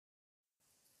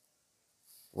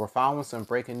We're following some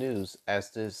breaking news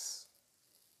as this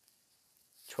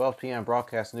 12 p.m.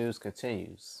 broadcast news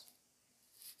continues.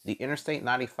 The Interstate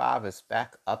 95 is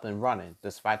back up and running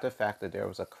despite the fact that there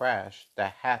was a crash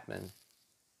that happened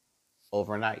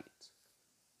overnight.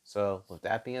 So, with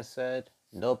that being said,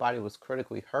 nobody was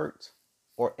critically hurt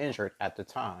or injured at the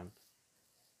time.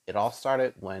 It all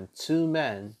started when two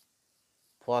men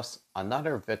plus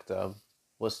another victim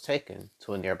was taken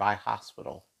to a nearby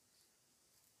hospital.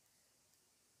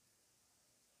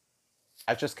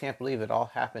 I just can't believe it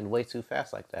all happened way too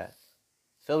fast like that.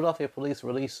 Philadelphia police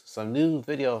released some new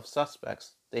video of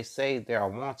suspects. They say they are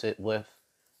wanted with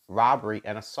robbery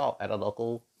and assault at a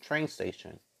local train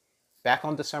station. Back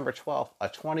on December 12th, a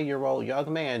 20-year-old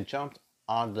young man jumped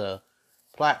on the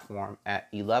platform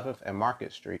at 11th and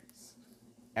Market Streets,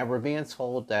 and we're being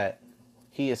told that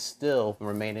he is still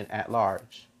remaining at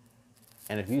large.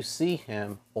 And if you see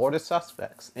him or the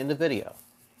suspects in the video,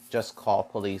 just call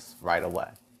police right away.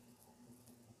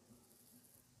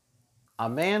 A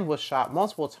man was shot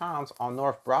multiple times on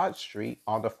North Broad Street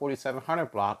on the 4700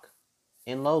 block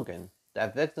in Logan.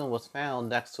 That victim was found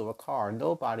next to a car.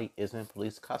 Nobody is in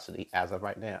police custody as of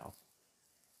right now.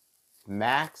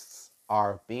 Masks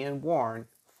are being worn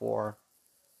for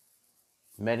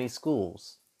many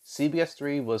schools. CBS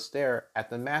 3 was there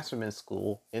at the Masterman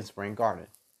school in Spring Garden.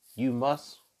 You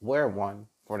must wear one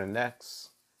for the next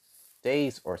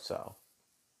days or so.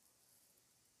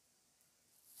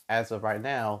 As of right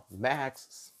now,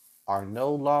 masks are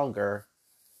no longer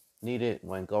needed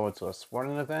when going to a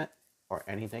sporting event or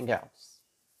anything else.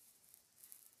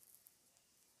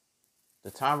 The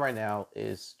time right now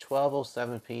is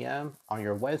 12:07 p.m. on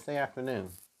your Wednesday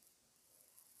afternoon.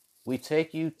 We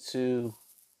take you to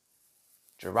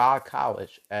Girard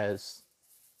College as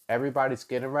everybody's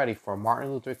getting ready for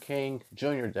Martin Luther King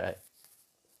Jr. Day.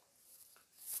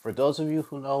 For those of you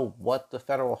who know what the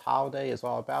federal holiday is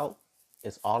all about,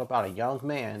 it's all about a young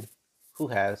man who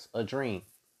has a dream,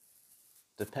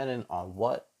 depending on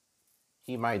what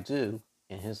he might do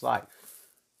in his life.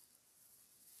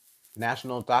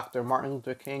 National Dr. Martin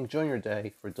Luther King Jr.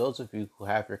 Day, for those of you who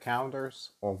have your calendars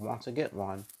or want to get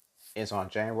one, is on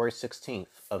January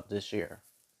 16th of this year.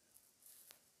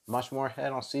 Much more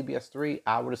ahead on CBS 3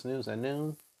 Eyewitness News at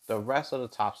noon. The rest of the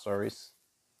top stories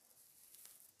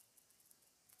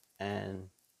and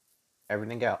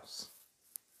everything else.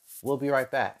 We'll be right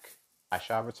back. I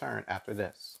shall return after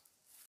this.